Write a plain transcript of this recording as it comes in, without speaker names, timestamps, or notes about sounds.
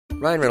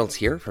Ryan Reynolds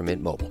here from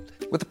Mint Mobile.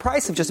 With the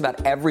price of just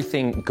about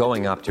everything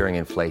going up during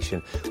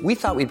inflation, we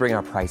thought we'd bring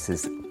our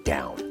prices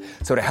down.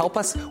 So to help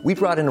us, we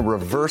brought in a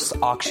reverse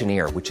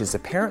auctioneer, which is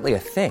apparently a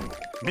thing.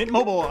 Mint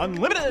Mobile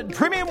Unlimited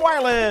Premium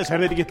Wireless. How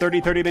to get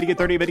 30, 30, bit to get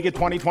 30, bit to get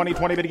 20, 20,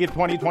 20, bit to get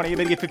 20, 20,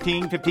 bit to get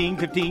 15, 15,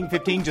 15,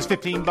 15, just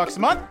 $15 a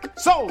month?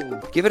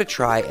 Sold! Give it a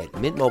try at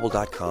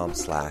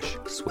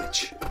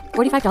mintmobile.com/switch.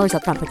 $45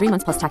 up front for 3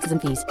 months plus taxes and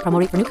fees. Promo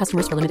rate for new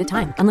customers for limited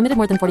time. Unlimited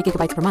more than 40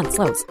 gigabytes per month.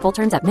 Slows full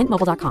terms at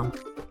mintmobile.com.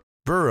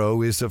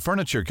 Burrow is a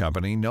furniture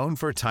company known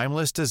for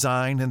timeless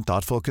design and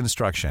thoughtful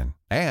construction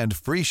and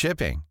free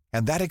shipping,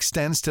 and that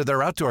extends to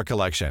their outdoor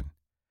collection.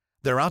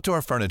 Their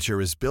outdoor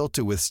furniture is built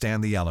to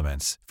withstand the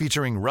elements,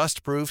 featuring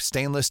rust-proof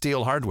stainless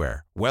steel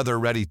hardware,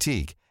 weather-ready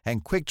teak,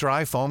 and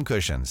quick-dry foam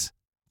cushions.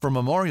 For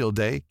Memorial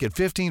Day, get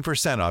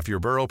 15% off your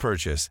Burrow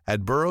purchase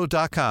at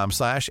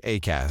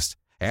burrow.com/ACAST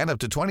and up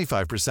to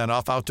 25%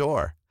 off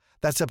outdoor.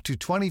 That's up to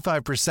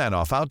 25%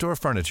 off outdoor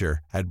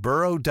furniture at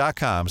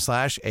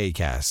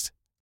burrow.com/ACAST.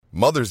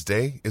 Mother's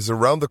Day is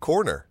around the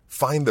corner.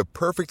 Find the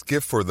perfect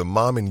gift for the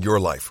mom in your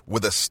life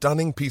with a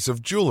stunning piece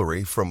of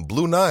jewelry from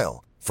Blue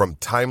Nile. From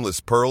timeless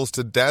pearls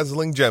to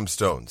dazzling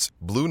gemstones,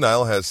 Blue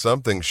Nile has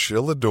something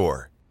she'll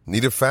adore.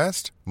 Need it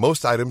fast?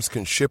 Most items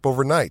can ship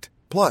overnight.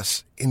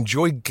 Plus,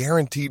 enjoy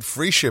guaranteed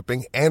free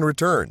shipping and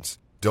returns.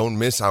 Don't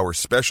miss our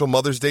special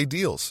Mother's Day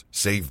deals.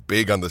 Save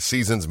big on the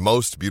season's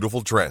most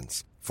beautiful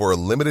trends. For a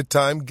limited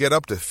time, get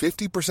up to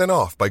 50%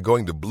 off by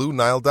going to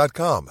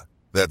BlueNile.com.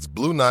 That's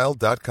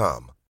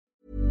BlueNile.com.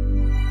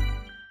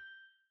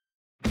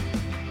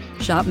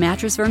 Shop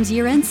Mattress Firm's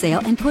year-end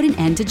sale and put an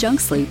end to junk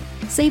sleep.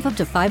 Save up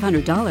to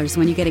 $500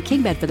 when you get a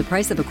king bed for the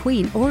price of a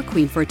queen or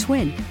queen for a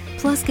twin.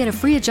 Plus, get a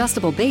free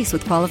adjustable base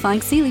with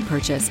qualifying Sealy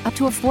purchase up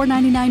to a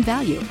 $499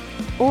 value.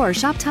 Or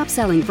shop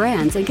top-selling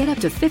brands and get up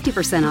to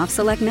 50% off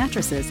select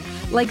mattresses,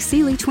 like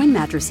Sealy twin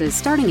mattresses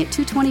starting at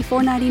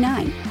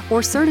 $224.99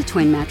 or Serta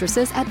twin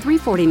mattresses at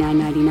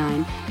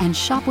 $349.99. And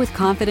shop with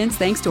confidence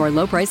thanks to our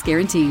low price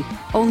guarantee.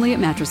 Only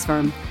at Mattress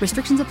Firm.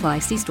 Restrictions apply.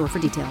 See store for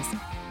details.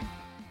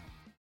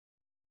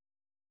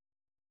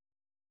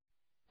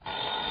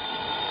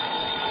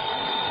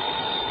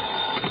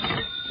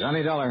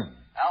 Johnny Dollar.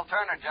 Al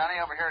Turner, Johnny,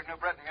 over here at New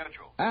Britain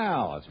Mutual.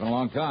 Al, it's been a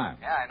long time.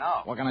 Yeah, I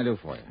know. What can I do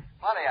for you?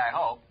 Plenty, I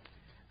hope.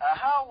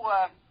 How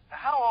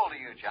old are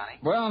you, Johnny?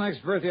 Well, next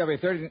birthday I'll be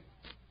 30...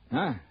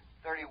 Huh?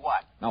 30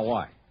 what? Now,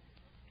 why?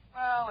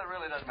 Well, it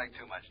really doesn't make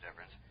too much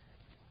difference.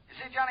 You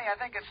see, Johnny, I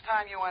think it's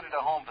time you entered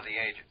a home for the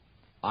aged.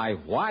 I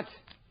what?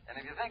 And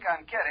if you think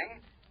I'm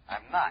kidding,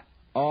 I'm not.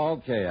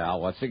 Okay,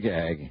 Al, what's the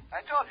gag?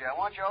 I told you, I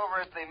want you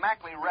over at the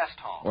Mackley Rest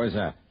Home. Where's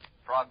that?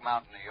 Frog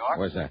Mountain, New York.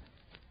 Where's that?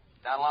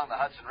 Down along the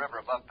Hudson River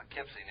above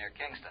Poughkeepsie near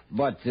Kingston.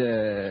 But,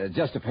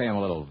 just to pay him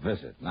a little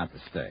visit, not to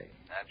stay.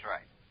 That's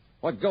right.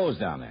 What goes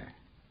down there?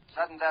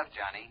 Sudden death,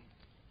 Johnny.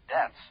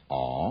 Deaths.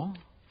 Oh?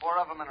 4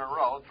 of them in a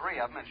row, 3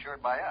 of them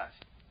insured by us.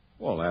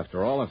 Well,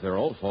 after all, if they're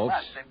old folks...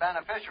 That's the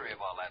beneficiary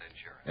of all that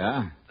insurance.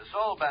 Yeah? The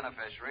sole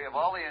beneficiary of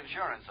all the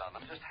insurance on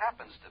them just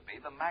happens to be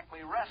the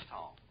Mackley Rest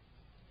Home.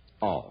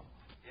 Oh.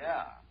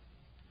 Yeah.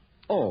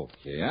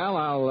 Okay, Al,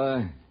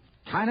 I'll,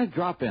 kind of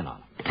drop in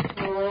on him.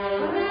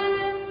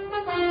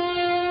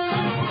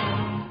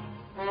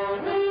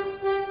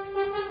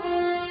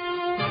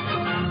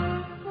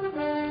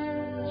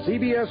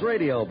 CBS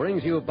Radio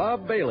brings you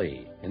Bob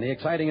Bailey in the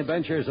exciting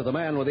adventures of the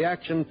man with the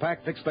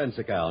action-packed expense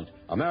account,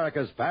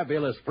 America's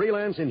fabulous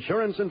freelance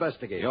insurance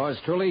investigator. Yours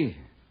truly,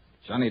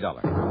 Johnny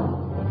Dollar.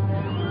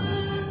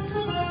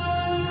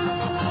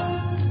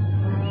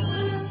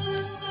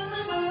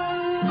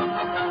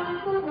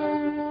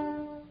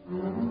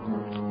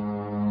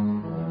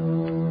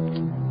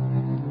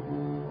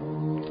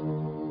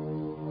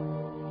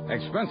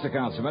 Expense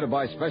account submitted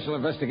by Special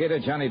Investigator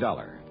Johnny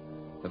Dollar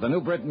to the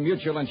New Britain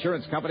Mutual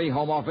Insurance Company,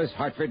 Home Office,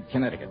 Hartford,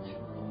 Connecticut.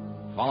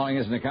 Following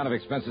is an account of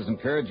expenses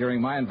incurred during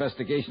my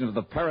investigation of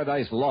the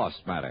Paradise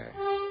Lost matter.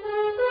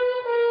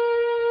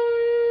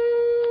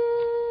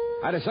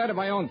 I decided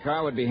my own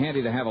car would be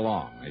handy to have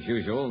along. As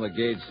usual, the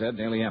gauge said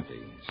nearly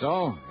empty.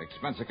 So,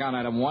 expense account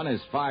item 1 is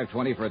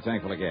 $5.20 for a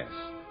tank full of gas.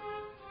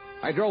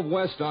 I drove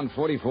west on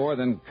 44,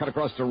 then cut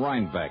across to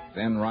Rhinebeck,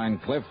 then Rhine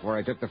Cliff, where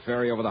I took the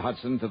ferry over the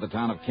Hudson to the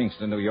town of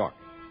Kingston, New York.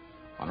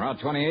 On Route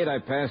 28, I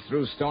passed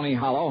through Stony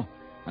Hollow,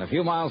 and a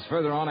few miles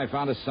further on, I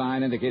found a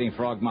sign indicating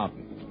Frog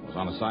Mountain. It was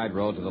on a side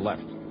road to the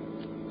left.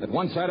 At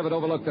one side of it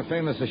overlooked the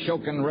famous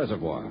Ashokan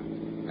Reservoir.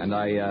 And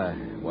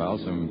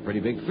some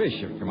pretty big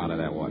fish have come out of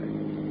that water.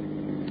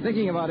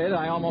 Thinking about it,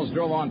 I almost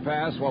drove on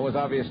past what was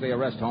obviously a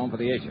rest home for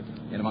the aged,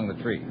 in among the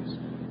trees.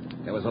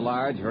 There was a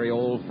large, very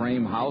old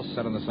frame house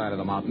set on the side of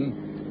the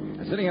mountain.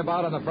 And sitting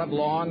about on the front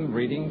lawn,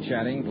 reading,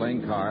 chatting,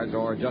 playing cards,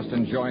 or just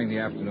enjoying the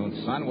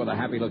afternoon sun were the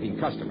happy-looking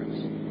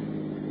customers.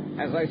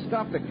 As I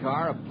stopped the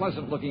car, a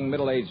pleasant-looking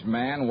middle-aged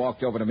man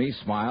walked over to me,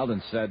 smiled,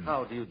 and said...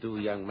 How do you do,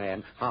 young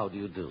man? How do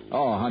you do?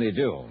 Oh, how do you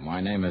do?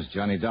 My name is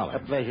Johnny Dollar. A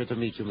pleasure to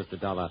meet you,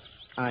 Mr. Dollar.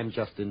 I'm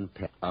Justin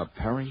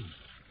Perry?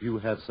 You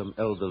have some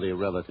elderly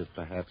relative,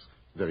 perhaps.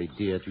 very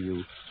dear to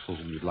you, for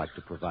whom you'd like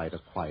to provide a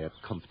quiet,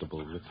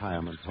 comfortable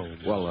retirement home?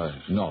 Well,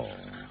 no.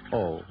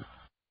 Oh.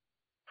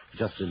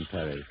 Justin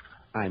Perry.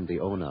 I'm the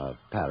owner of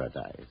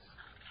Paradise.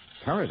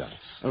 Paradise?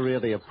 A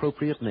really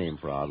appropriate name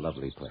for our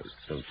lovely place,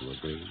 don't you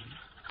agree?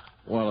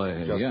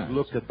 Well, Just yeah.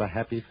 look at the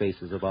happy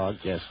faces of our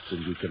guests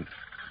and you can...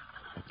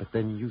 But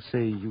then you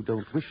say you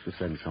don't wish to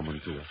send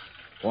someone to us.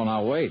 Well,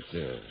 now, wait.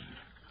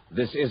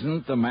 This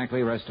isn't the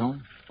Mackley Rest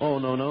Home? Oh,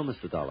 no,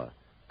 Mr. Dollar.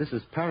 This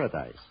is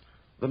Paradise.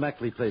 The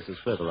Mackley place is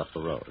further up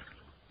the road.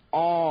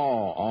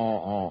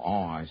 Oh,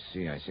 I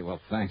see. Well,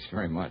 thanks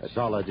very much.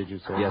 Dollar, did you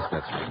say? Yes,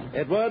 that's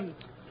right.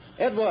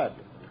 Edward!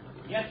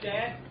 Yes,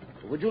 Dad?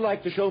 Would you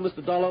like to show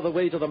Mr. Dollar the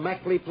way to the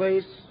Mackley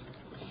place?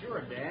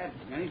 Sure, Dad.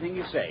 Anything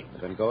you say.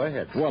 Then go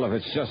ahead. Well, if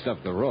it's just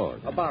up the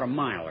road. About a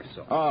mile or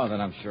so. Oh, then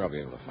I'm sure I'll be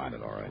able to find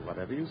it all right.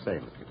 Whatever you say,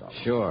 Mr. Dollar.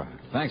 Sure.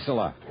 Thanks a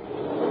lot.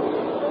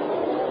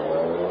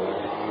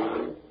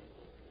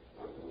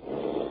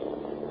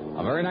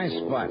 A very nice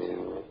spot.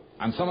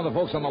 And some of the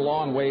folks on the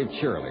lawn waved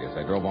cheerily as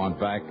I drove on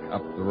back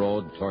up the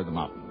road toward the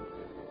mountain.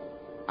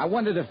 I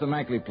wondered if the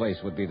Mackley place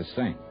would be the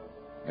same.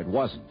 It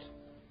wasn't.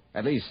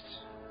 At least,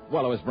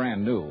 well, it was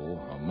brand new,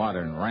 a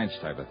modern ranch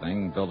type of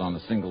thing, built on a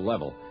single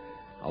level.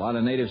 A lot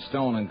of native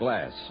stone and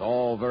glass,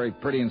 all very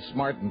pretty and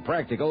smart and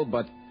practical,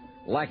 but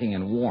lacking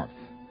in warmth.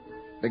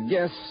 The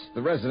guests,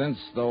 the residents,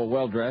 though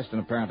well-dressed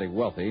and apparently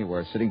wealthy,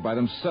 were sitting by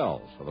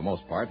themselves for the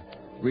most part,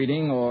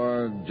 reading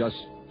or just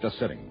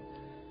sitting.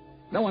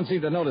 No one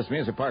seemed to notice me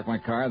as I parked my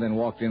car, then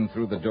walked in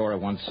through the door at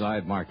one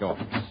side marked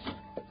office.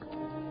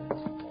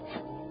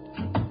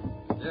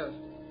 Yes.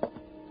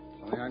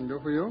 Something I can do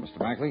for you? Mr.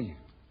 Mackley?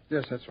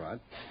 Yes, that's right.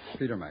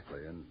 Peter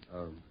Mackley. And,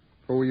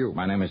 who are you?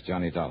 My name is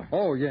Johnny Dollar.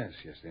 Oh, yes,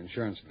 the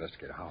insurance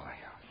investigator. How are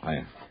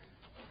you?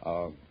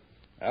 Hiya.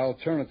 Al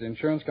Turner at the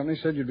insurance company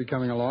said you'd be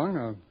coming along.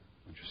 Won't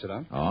you sit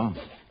down? Oh,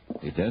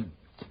 he did?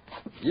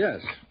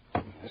 Yes.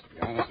 Just to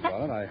be honest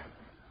about it,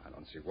 I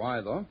don't see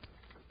why, though.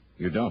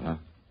 You don't, huh?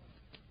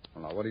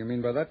 Well, now, what do you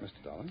mean by that,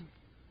 Mr. Dollar?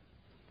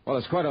 Well,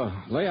 it's quite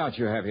a layout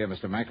you have here,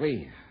 Mr.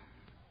 Mackley.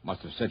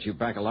 Must have set you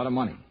back a lot of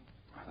money.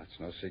 Well, that's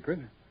no secret.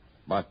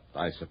 But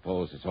I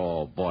suppose it's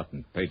all bought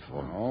and paid for.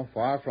 Oh,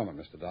 far from it,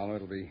 Mr. Dollar.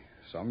 It'll be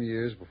some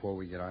years before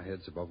we get our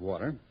heads above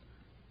water.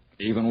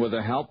 Even with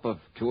the help of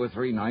 2 or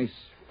 3 nice,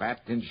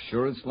 fat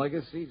insurance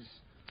legacies?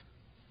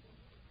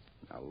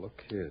 Now,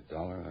 look here,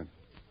 Dollar.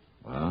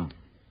 Well?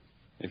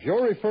 If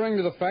you're referring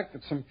to the fact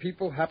that some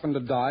people happen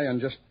to die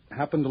and just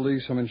happen to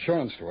leave some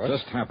insurance to us...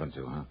 Just happen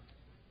to, huh?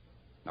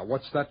 Now,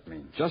 what's that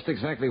mean? Just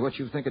exactly what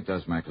you think it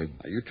does, Mackley.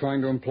 Are you trying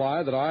to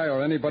imply that I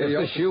or anybody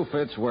else... If the shoe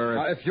fits where it...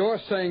 Now, if you're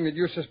saying that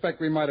you suspect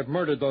we might have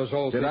murdered those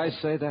old Did people... I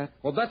say that?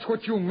 Well, that's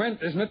what you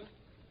meant, isn't it?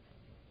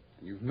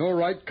 You've no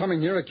right coming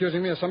here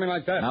accusing me of something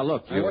like that. Now,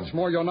 look, you... what's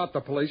more, you're not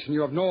the police, and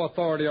you have no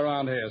authority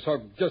around here.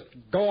 So just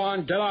go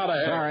on, get out of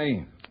here.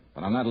 Sorry,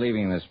 but I'm not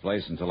leaving this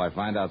place until I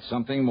find out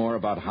something more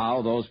about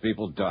how those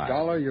people died.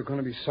 Dollar, you're going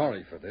to be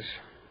sorry for this.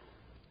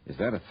 Is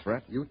that a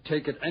threat? You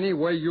take it any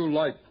way you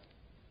like.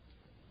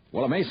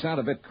 Well, it may sound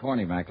a bit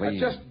corny, Mackley.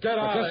 Now, just get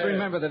out of here. But just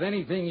remember that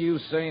anything you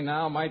say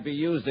now might be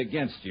used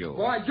against you.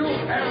 Why, you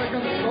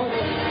arrogant...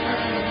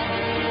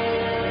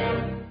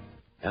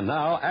 And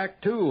now,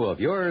 Act Two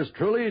of yours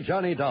truly,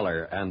 Johnny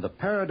Dollar, and the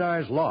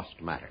Paradise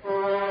Lost matter.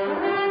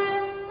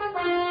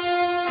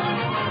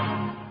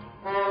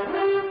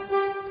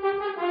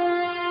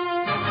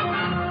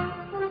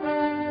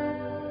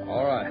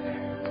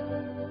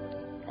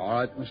 All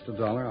right, Mr.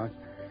 Dollar.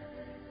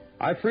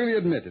 I freely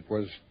admit it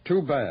was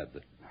too bad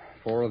that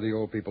 4 of the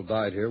old people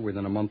died here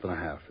within a month and a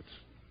half. It's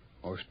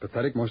most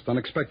pathetic, most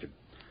unexpected.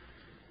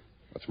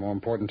 What's more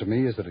important to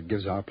me is that it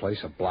gives our place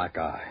a black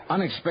eye.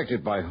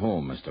 Unexpected by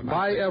whom, Mr. Mackley?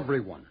 By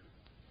everyone,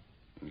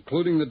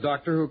 including the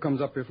doctor who comes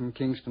up here from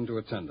Kingston to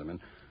attend them and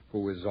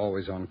who is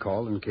always on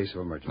call in case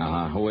of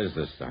emergency. Who is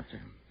this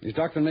doctor? He's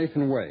Dr.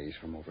 Nathan Way. He's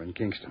from over in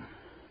Kingston.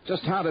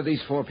 Just how did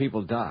these 4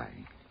 people die?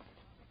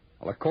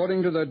 Well,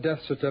 according to their death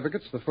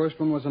certificates, the first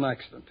one was an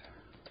accident.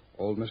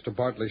 Old Mr.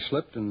 Bartley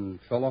slipped and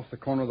fell off the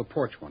corner of the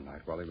porch one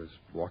night while he was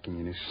walking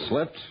in his sleep.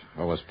 Slipped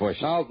or was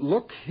pushed? Now,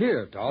 look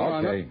here,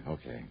 Dollar.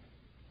 Okay.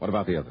 What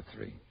about the other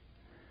 3?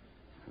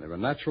 They were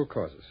natural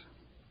causes.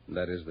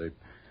 That is,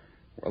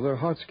 their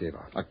hearts gave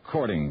out.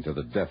 According to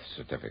the death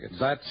certificates.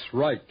 That's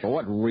right. But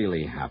what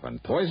really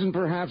happened? Poison,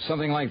 perhaps?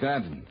 Something like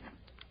that?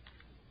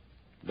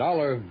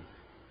 Dollar,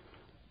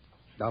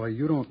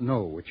 you don't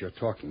know what you're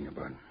talking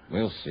about.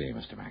 We'll see,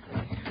 Mr.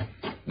 Mackley.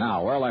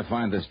 Now, where'll I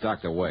find this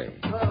Dr. Way?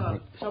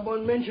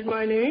 Someone mentioned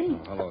my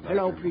name. Hello, Doctor.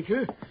 Hello,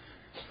 Peter.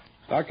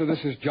 Doctor, this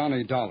is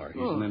Johnny Dollar.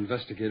 He's an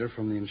investigator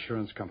from the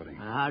insurance company.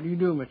 How do you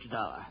do, Mr.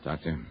 Dollar?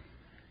 Doctor?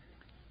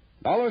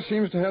 Dollar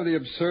seems to have the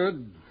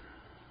absurd,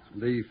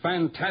 the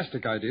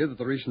fantastic idea that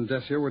the recent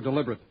deaths here were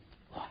deliberate.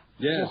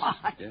 Yes.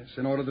 What? Yes,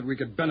 in order that we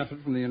could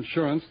benefit from the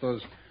insurance,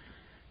 those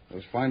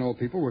fine old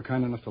people were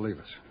kind enough to leave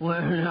us.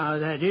 Well, now,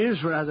 that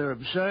is rather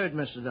absurd,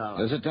 Mr.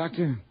 Dollar. Is it,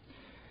 Doctor?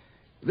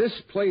 This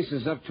place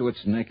is up to its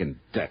neck in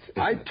debt.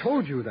 I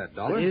told you that,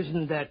 Dollar. But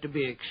isn't that to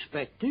be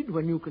expected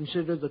when you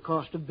consider the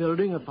cost of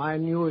building a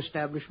fine new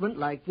establishment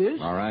like this?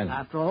 All right.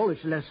 After all,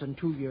 it's less than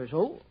 2 years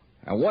old.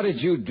 And what did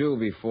you do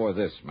before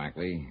this,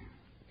 Mackley?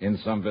 In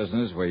some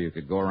business where you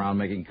could go around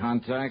making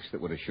contacts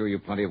that would assure you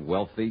plenty of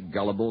wealthy,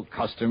 gullible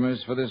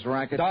customers for this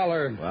racket?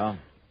 Dollar. Well?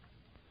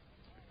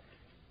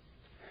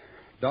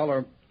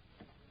 Dollar,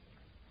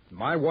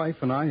 my wife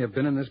and I have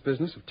been in this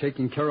business of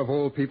taking care of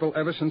old people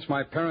ever since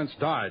my parents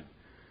died.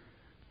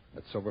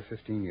 That's over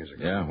 15 years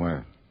ago. Yeah,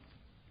 where?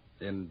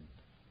 In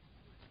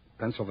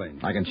Pennsylvania.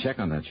 I can check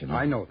on that, you know.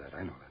 I know that.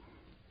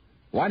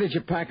 Why did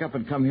you pack up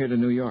and come here to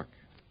New York?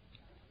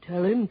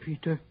 Tell him,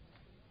 Peter.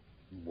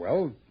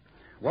 Well,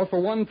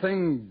 for one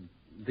thing,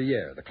 the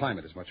air, the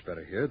climate is much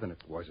better here than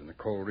it was in the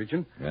coal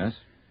region. Yes?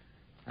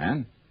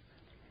 And?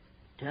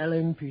 Tell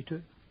him,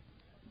 Peter.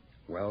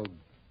 Well,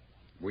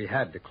 we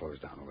had to close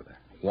down over there.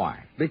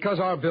 Why? Because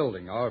our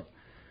building, our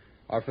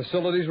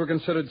facilities were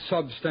considered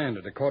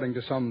substandard according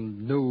to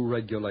some new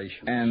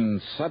regulations.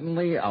 And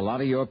suddenly a lot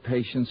of your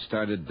patients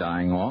started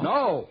dying off?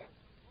 No,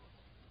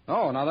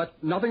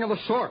 nothing of the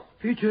sort.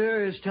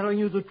 Peter is telling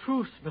you the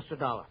truth, Mr.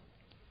 Dollar.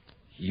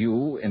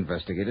 You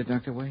investigated,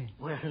 Dr. Way?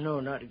 Well,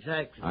 no, not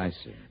exactly. I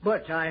see.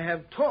 But I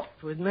have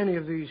talked with many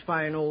of these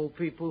fine old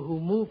people who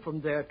moved from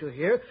there to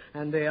here,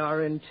 and they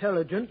are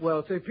intelligent,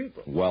 wealthy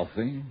people.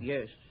 Wealthy?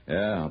 Yes.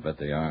 Yeah, I'll bet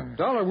they are.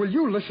 Dollar, will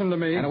you listen to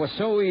me? And it was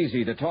so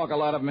easy to talk a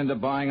lot of them into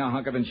buying a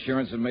hunk of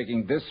insurance and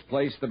making this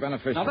place the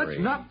beneficiary. Now, that's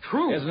not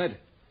true. Isn't it?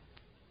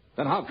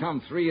 Then how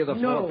come 3 of the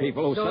 4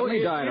 people who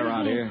suddenly died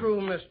around here? No,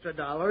 it isn't true, Mr.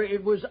 Dollar.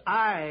 It was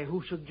I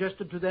who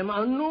suggested to them,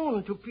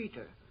 unknown to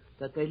Peter,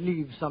 that they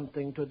leave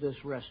something to this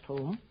rest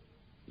home.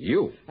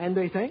 You? And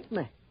they thanked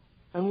me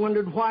and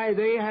wondered why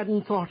they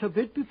hadn't thought of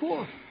it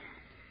before.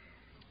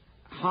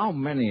 How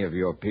many of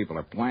your people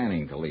are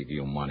planning to leave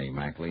you money,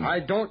 Mackley? I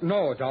don't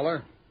know,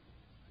 Dollar.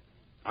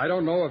 I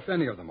don't know if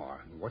any of them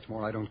are. And what's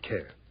more, I don't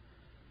care.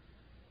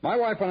 My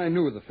wife and I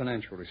knew the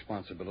financial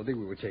responsibility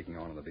we were taking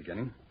on in the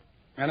beginning.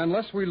 And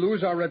unless we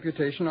lose our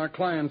reputation, our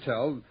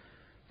clientele,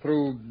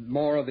 through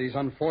more of these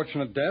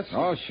unfortunate deaths...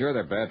 Oh, sure,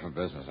 they're bad for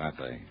business, aren't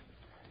they?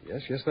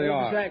 Yes, they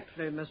are.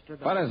 Exactly, Mr.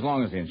 Dollar. But as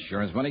long as the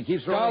insurance money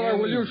keeps rolling Dollar,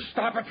 in... will you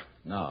stop it?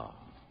 No.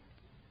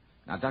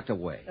 Now, Dr.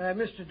 Way.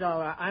 Mr.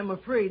 Dollar, I'm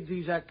afraid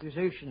these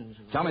accusations...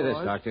 Tell me this,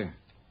 Doctor.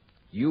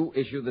 You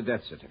issued the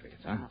death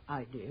certificates, huh?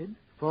 I did.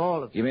 For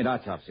all of them. You made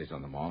autopsies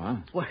on them all, huh?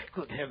 Why,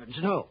 good heavens,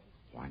 no.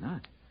 Why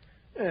not?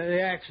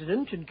 The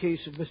accident in case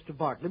of Mr.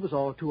 Bartley was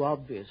all too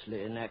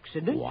obviously an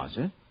accident. Was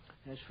it?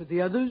 As for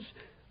the others,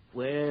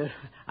 well,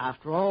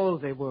 after all,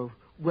 they were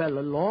well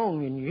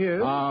along in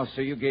years. Oh,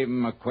 so you gave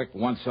them a quick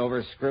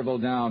once-over,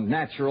 scribbled down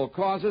natural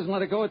causes and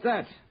let it go at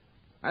that.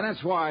 And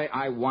that's why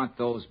I want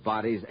those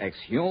bodies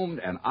exhumed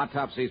and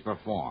autopsies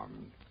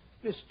performed.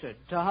 Mr.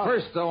 Dollar.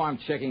 First, though, I'm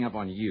checking up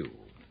on you.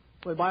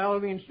 Well, by all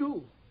means,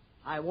 do.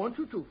 I want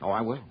you to. Oh,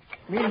 I will.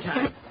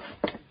 Meantime,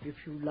 if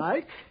you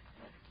like,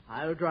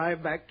 I'll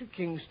drive back to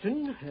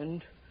Kingston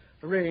and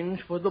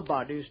arrange for the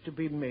bodies to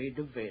be made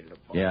available.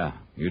 Yeah,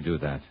 you do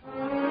that.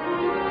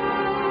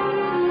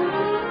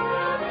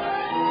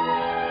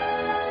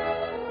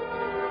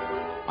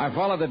 I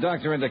followed the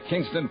doctor into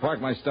Kingston,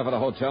 parked my stuff at a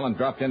hotel, and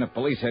dropped in at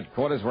police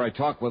headquarters where I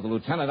talked with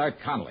Lieutenant Art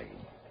Conley.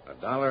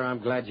 Dollar, I'm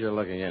glad you're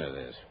looking into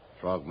this.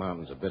 Frog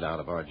Mountain's a bit out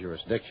of our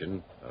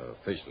jurisdiction,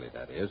 officially,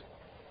 that is.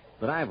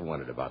 But I've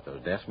wondered about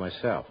those deaths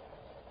myself.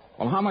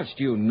 Well, how much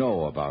do you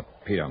know about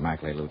Peter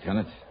Mackley,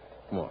 Lieutenant?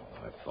 Well,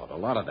 I've thought a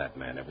lot of that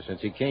man ever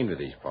since he came to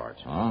these parts.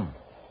 Oh?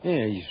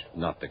 Yeah, he's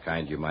not the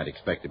kind you might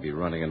expect to be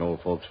running an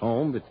old folks'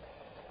 home, but,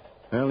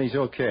 well, he's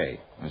okay.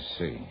 I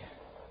see.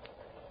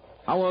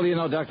 How well do you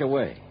know Dr.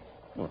 Way?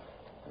 Well,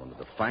 one of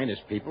the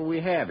finest people we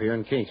have here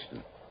in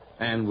Kingston.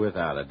 And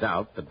without a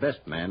doubt, the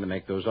best man to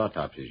make those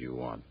autopsies you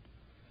want.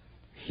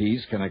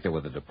 He's connected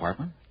with the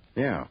department?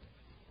 Yeah.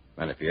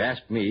 And if you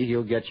ask me,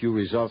 he'll get you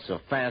results so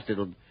fast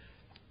it'll...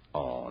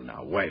 Oh,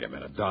 now, wait a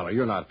minute, Dollar.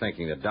 You're not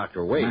thinking that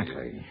Dr. Wade...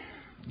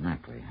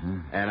 Mackley, huh?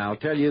 And I'll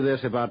tell you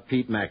this about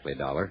Pete Mackley,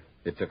 Dollar.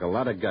 It took a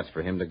lot of guts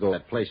for him to go to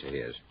that place of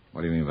his.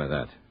 What do you mean by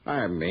that?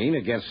 I mean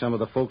against some of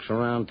the folks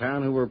around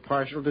town who were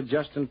partial to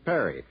Justin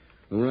Perry,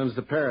 who runs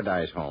the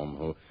Paradise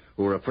Home,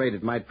 who were afraid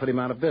it might put him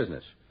out of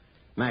business.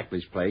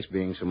 Mackley's place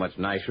being so much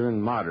nicer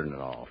and modern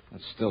and all.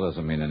 That still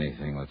doesn't mean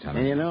anything, Lieutenant.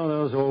 And you know,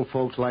 those old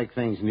folks like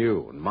things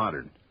new and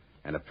modern.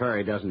 And if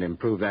Perry doesn't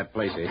improve that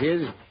place of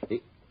his...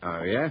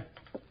 Oh, yeah?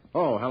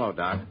 Oh, hello,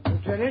 Doc.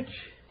 Lieutenant,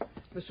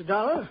 Mr.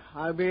 Dollar,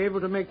 I'll be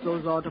able to make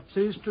those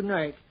autopsies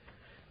tonight.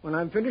 When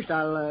I'm finished,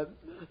 I'll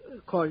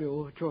call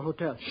you at your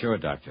hotel. Sure,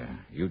 Doctor.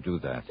 You do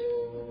that.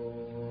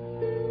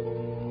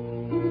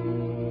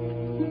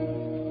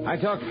 I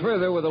talked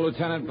further with the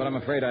lieutenant, but I'm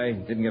afraid I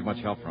didn't get much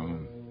help from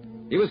him.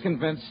 He was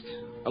convinced,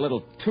 a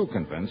little too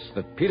convinced,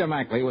 that Peter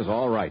Mackley was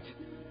all right,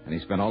 and he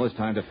spent all his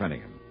time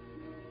defending him.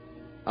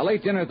 A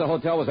late dinner at the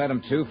hotel was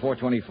item 2,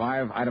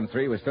 $4.25. Item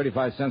 3 was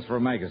 35 cents for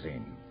a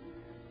magazine.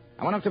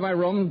 I went up to my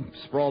room,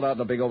 sprawled out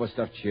in a big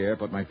overstuffed chair,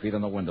 put my feet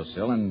on the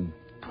windowsill, and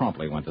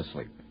promptly went to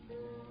sleep.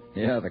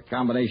 Yeah, the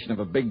combination of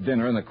a big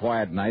dinner and a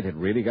quiet night had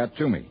really got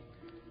to me.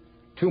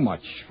 Too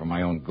much for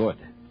my own good.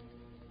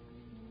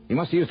 He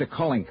must have used a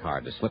calling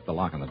card to slip the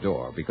lock on the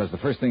door, because the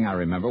first thing I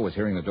remember was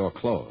hearing the door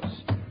close.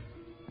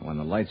 And when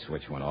the light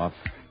switch went off...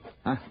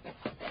 Huh?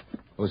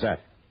 Who's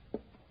that?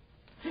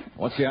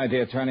 What's the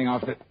idea of turning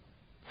off the...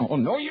 Oh,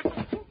 no, you...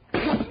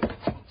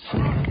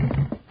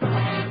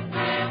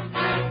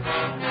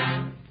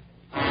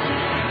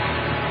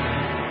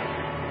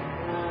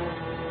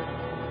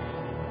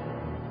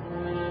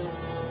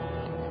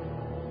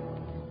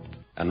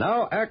 And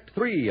now, Act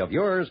 3 of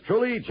yours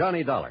truly,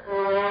 Johnny Dollar.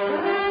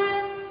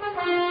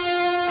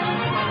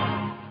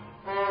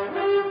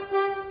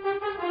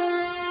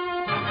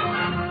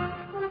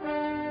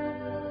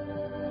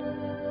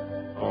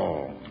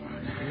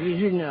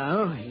 Easy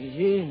now,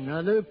 easy.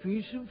 Another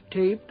piece of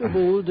tape to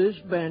hold this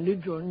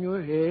bandage on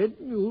your head.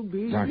 You'll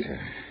be... Doctor.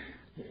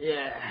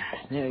 Yeah,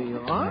 there you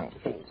are.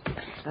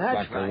 That's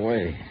Back right.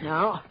 away.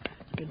 Now,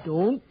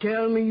 don't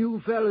tell me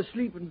you fell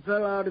asleep and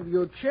fell out of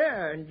your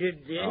chair and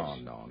did this. Oh,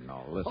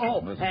 no.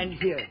 Listen, listen. And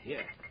here.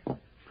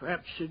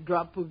 Perhaps a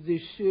drop of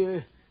this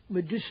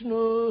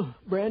medicinal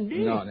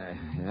brandy? No,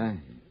 yeah.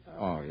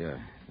 Oh, yeah,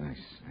 thanks.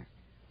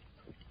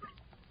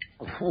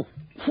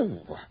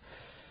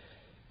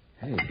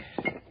 Hey.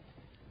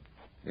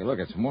 Hey, look,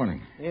 it's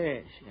morning.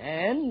 Yes,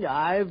 and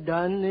I've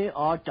done the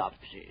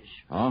autopsies.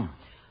 Oh?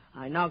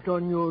 I knocked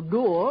on your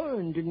door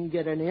and didn't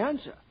get any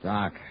answer.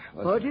 Doc,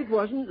 But it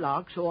wasn't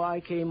locked, so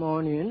I came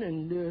on in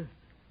and...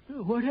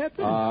 what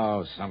happened?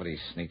 Oh, somebody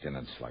sneaked in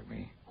and slugged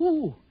me.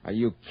 Who? Are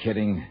you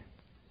kidding?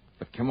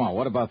 But come on,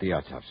 what about the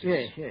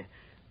autopsies? Yes.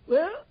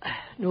 Well,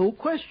 no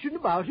question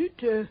about it.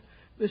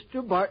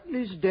 Mr.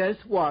 Bartley's death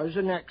was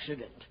an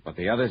accident. But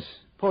the others?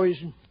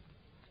 Poison.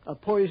 A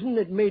poison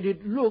that made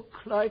it look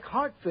like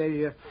heart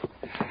failure.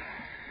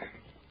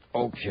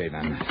 Okay,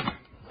 then.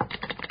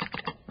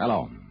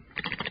 Hello.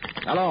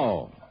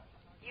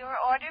 Your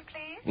order,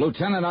 please?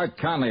 Lieutenant Art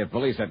Conley at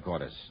police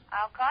headquarters.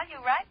 I'll call you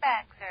right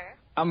back,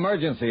 sir.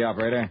 Emergency,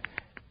 operator.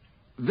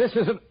 This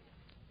isn't...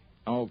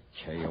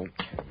 Okay.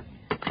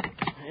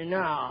 And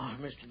now,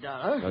 Mr.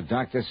 Dollar. So,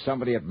 Doctor,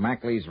 somebody at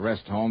Mackley's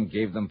rest home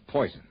gave them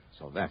poison.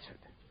 So that's it.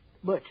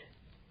 But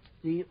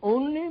the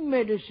only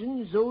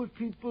medicines those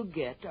people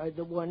get are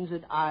the ones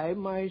that I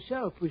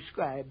myself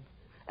prescribe.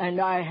 And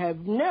I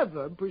have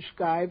never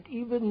prescribed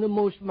even the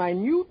most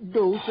minute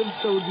dose of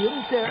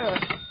sodium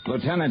therapy.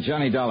 Lieutenant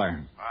Johnny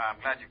Dollar. I'm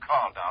glad you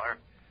called, Dollar.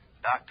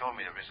 Doc told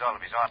me the result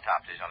of his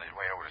autopsy is on his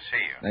way over to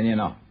see you. Then you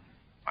know.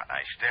 But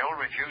I still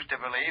refuse to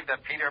believe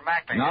that Peter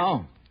Mackley...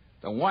 No?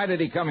 Then why did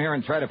he come here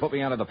and try to put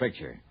me out of the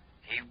picture?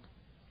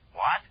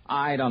 What?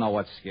 I don't know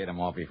what scared him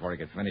off before he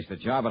could finish the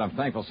job, but I'm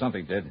thankful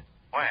something did.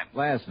 When?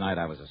 Last night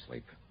I was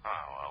asleep. Oh,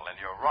 well, then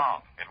you're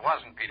wrong. It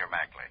wasn't Peter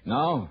Mackley.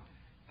 No?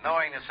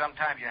 Knowing that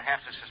sometimes you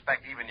have to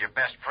suspect even your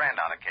best friend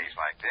on a case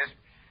like this,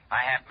 I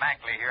had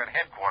Mackley here at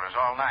headquarters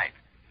all night.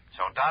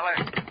 So, Dollar...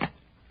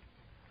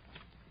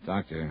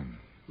 Doctor.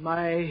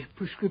 My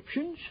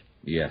prescriptions?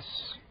 Yes.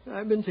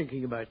 I've been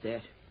thinking about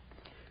that.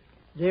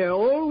 They're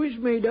always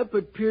made up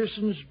at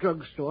Pearson's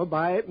drugstore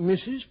by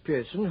Mrs.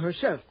 Pearson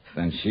herself.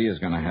 Then she is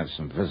going to have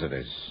some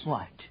visitors.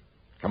 What?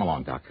 Come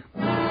along, Doc.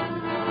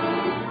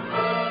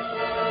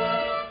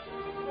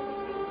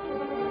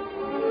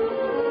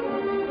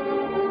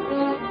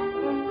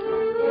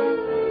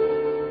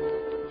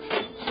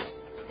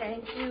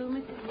 Thank you,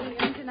 Mrs.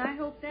 Williams, and I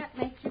hope that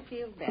makes you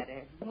feel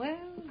better. Well,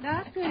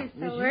 Doctor, it's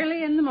so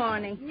early in the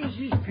morning.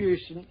 Mrs.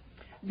 Pearson,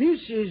 this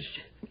is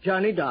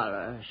Johnny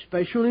Dollar,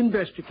 special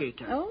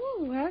investigator.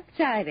 Oh, how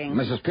exciting.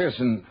 Mrs.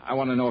 Pearson, I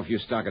want to know if you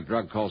stock a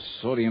drug called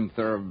sodium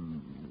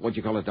What'd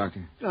you call it,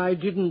 Doctor? I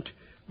didn't,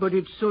 but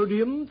it's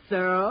sodium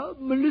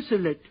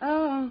theramolysilate.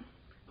 Oh.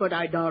 But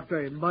I doubt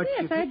very much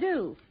Yes, I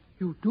do.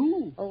 You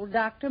do? Old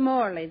Dr.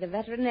 Morley, the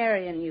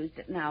veterinarian, used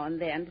it now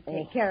and then to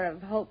take care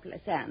of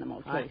hopeless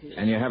animal cases.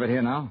 And you have it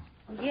here now?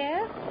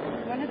 Yes,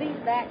 in one of these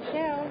back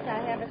shelves, I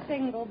have a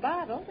single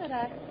bottle that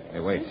I... Hey,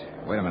 wait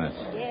a minute.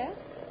 Yes?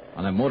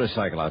 On that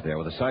motorcycle out there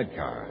with a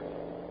sidecar.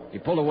 He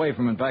pulled away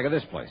from in back of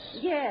this place.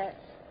 Yes.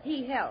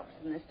 He helps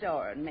in the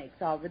store and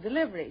makes all the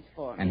deliveries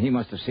for me. And he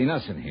must have seen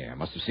us in here.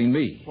 Must have seen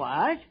me.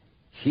 What?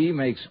 He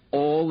makes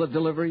all the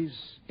deliveries,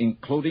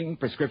 including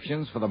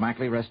prescriptions for the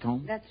Mackley rest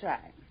home? That's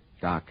right.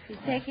 Doc. He's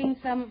taking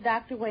some of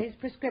Dr. Wade's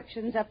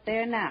prescriptions up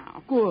there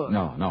now. Good.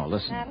 No,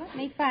 listen. Now, let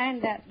me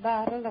find that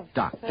bottle of...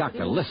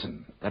 Doctor,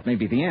 listen. That may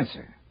be the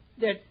answer.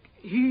 That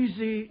he's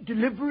the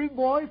delivery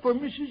boy for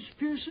Mrs.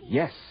 Pearson?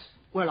 Yes.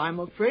 Well,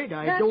 I'm afraid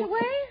I Dr. don't...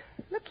 Wade?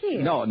 Look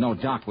here. No,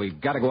 Doc, we've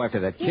got to go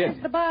after that kid.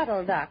 Here's the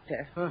bottle,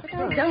 Doctor. But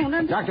I don't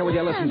understand. Doctor, will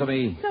you listen to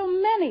me? So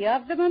many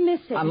of them are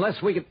missing.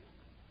 Unless we could...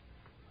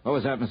 What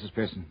was that, Mrs.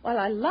 Pearson? Well,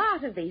 a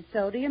lot of these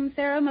sodium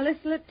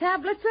theramolysilate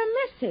tablets are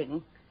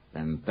missing.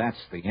 Then that's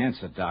the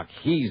answer, Doc.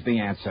 He's the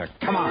answer.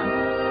 Come on.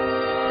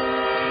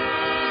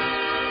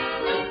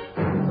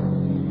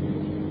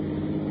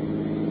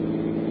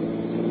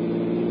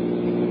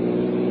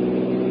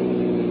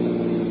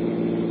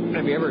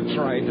 Have you ever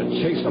tried to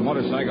chase a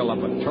motorcycle up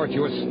a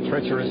tortuous,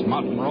 treacherous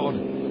mountain road?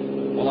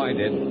 Well, I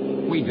did.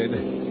 We did.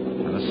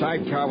 And the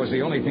sidecar was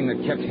the only thing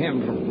that kept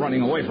him from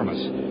running away from us.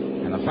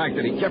 And the fact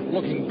that he kept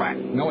looking back,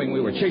 knowing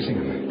we were chasing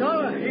him.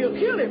 Dollar, he'll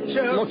kill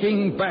himself.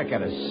 Looking back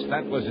at us.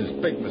 That was his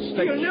big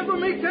mistake. He'll never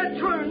make that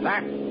turn.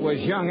 That was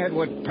young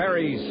Edward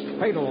Perry's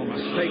fatal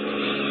mistake.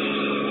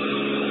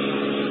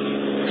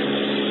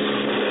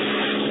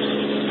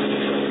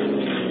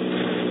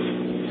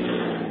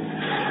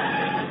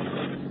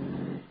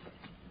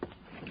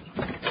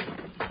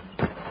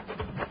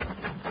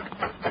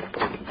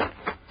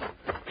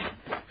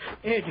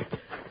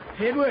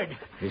 Edward.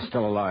 He's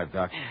still alive,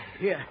 Doc.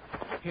 Here,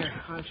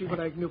 I'll see what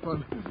I can do for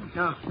him.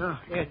 Now,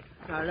 Ed.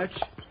 Now, let's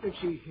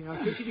see.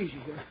 Take it easy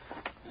here.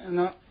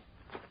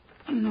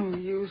 No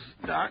use,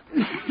 Doc.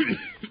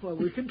 Well,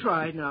 we can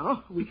try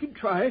now. We can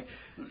try.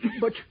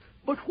 But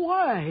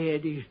why,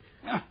 Eddie?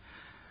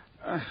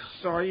 I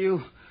saw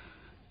you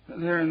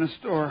there in the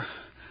store.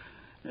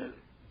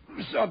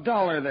 Saw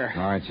 $1 there.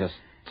 All right, just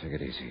take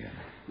it easy.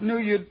 Knew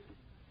you'd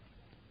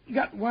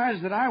got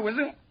wise that I was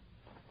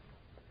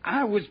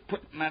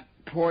putting that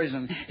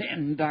poison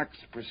in Doc's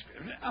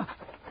prescription.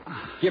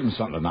 Give him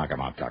something to knock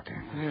him out, Doctor.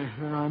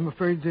 I'm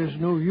afraid there's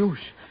no use.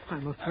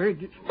 I'm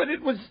afraid... But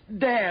it was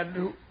Dad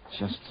who...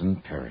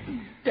 Justin Perry.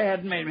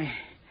 Dad made me.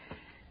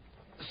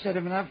 Said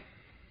if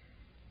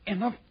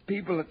enough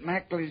people at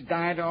Mackley's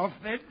died off,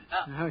 they'd...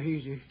 Now,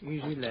 easy,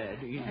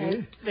 lad,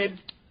 easy. They'd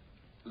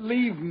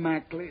leave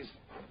Mackley's,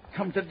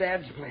 come to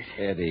Dad's place.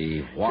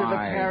 Eddie, why? To the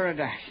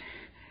paradise.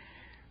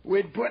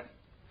 We'd put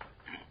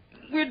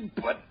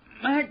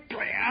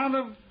Mackley out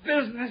of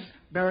business.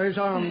 Barry's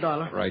arm,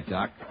 Dollar. Right,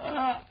 Doc.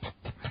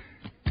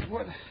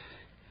 Put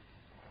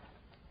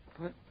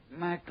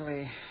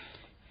Mackley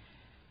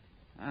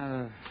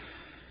out of...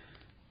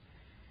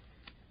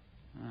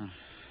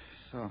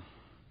 So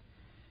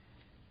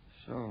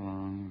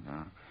long,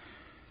 Doc.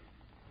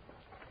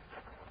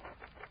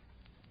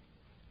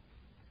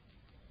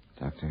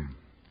 Doctor.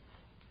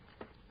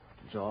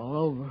 It's all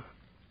over.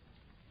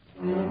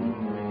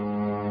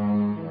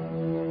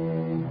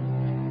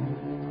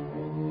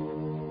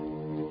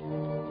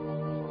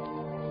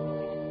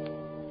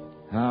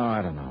 Oh,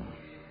 I don't know.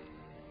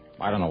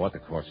 I don't know what the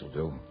courts will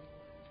do.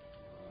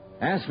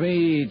 Ask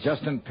me,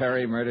 Justin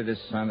Perry murdered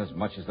his son as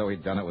much as though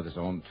he'd done it with his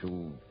own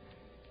two...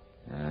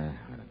 I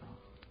don't know.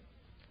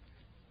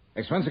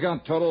 Expense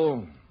account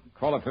total,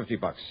 call it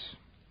 $50.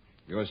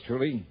 Yours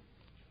truly,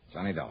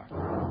 Johnny Dollar.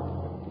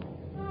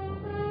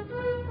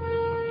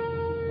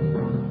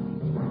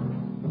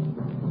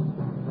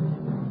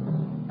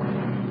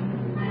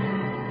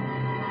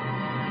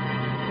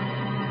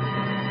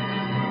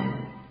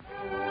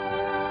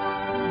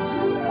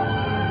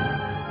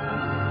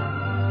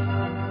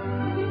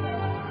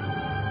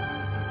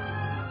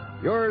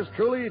 Yours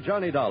truly,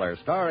 Johnny Dollar,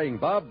 starring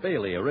Bob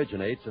Bailey,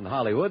 originates in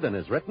Hollywood and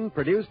is written,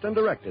 produced, and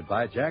directed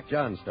by Jack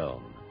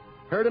Johnstone.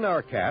 Heard in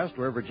our cast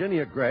were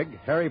Virginia Gregg,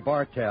 Harry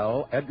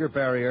Bartell, Edgar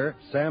Barrier,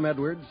 Sam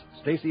Edwards,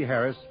 Stacey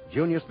Harris,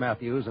 Junius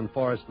Matthews, and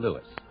Forrest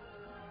Lewis.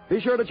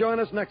 Be sure to join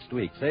us next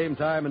week, same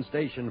time and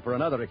station, for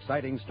another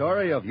exciting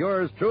story of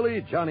yours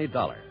truly, Johnny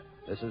Dollar.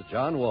 This is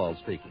John Wall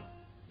speaking.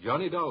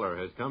 Johnny Dollar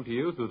has come to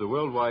you through the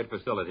worldwide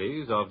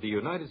facilities of the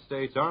United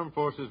States Armed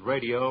Forces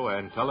Radio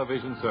and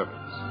Television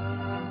Service.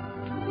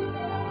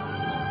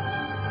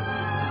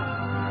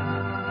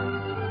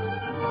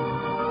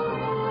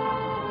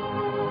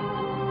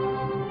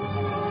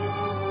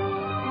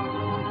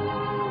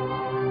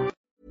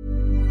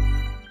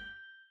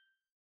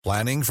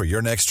 Planning for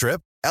your next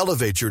trip?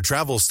 Elevate your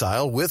travel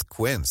style with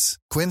Quince.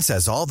 Quince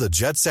has all the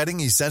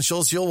jet-setting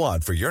essentials you'll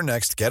want for your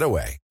next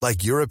getaway,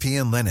 like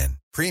European linen,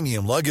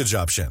 premium luggage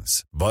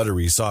options,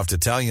 buttery soft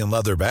Italian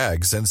leather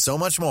bags, and so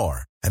much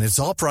more. And it's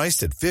all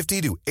priced at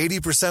 50 to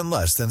 80%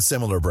 less than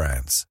similar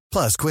brands.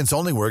 Plus, Quince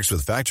only works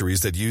with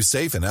factories that use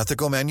safe and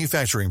ethical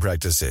manufacturing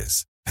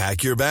practices.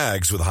 Pack your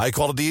bags with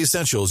high-quality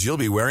essentials you'll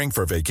be wearing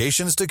for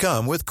vacations to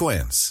come with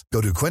Quince.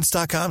 Go to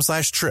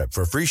quince.com/trip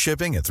for free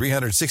shipping and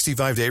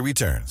 365-day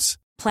returns.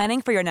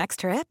 Planning for your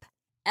next trip?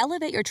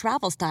 Elevate your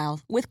travel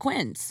style with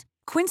Quince.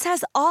 Quince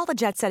has all the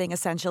jet-setting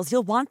essentials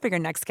you'll want for your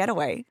next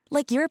getaway,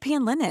 like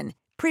European linen,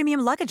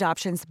 premium luggage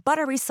options,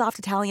 buttery soft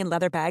Italian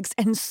leather bags,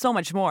 and so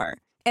much more.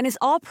 And is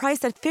all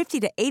priced at 50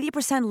 to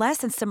 80% less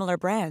than similar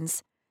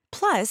brands.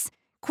 Plus,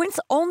 Quince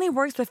only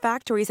works with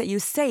factories that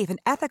use safe and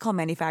ethical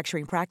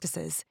manufacturing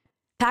practices.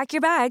 Pack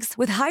your bags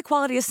with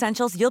high-quality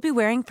essentials you'll be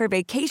wearing for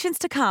vacations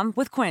to come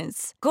with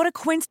Quince. Go to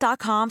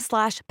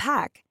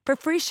quince.com/pack for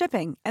free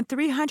shipping and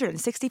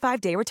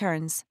 365-day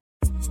returns.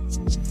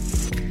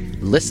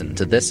 Listen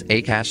to this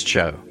Acast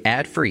show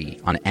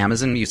ad-free on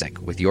Amazon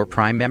Music with your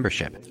Prime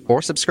membership,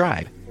 or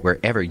subscribe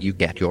wherever you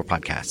get your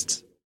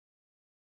podcasts.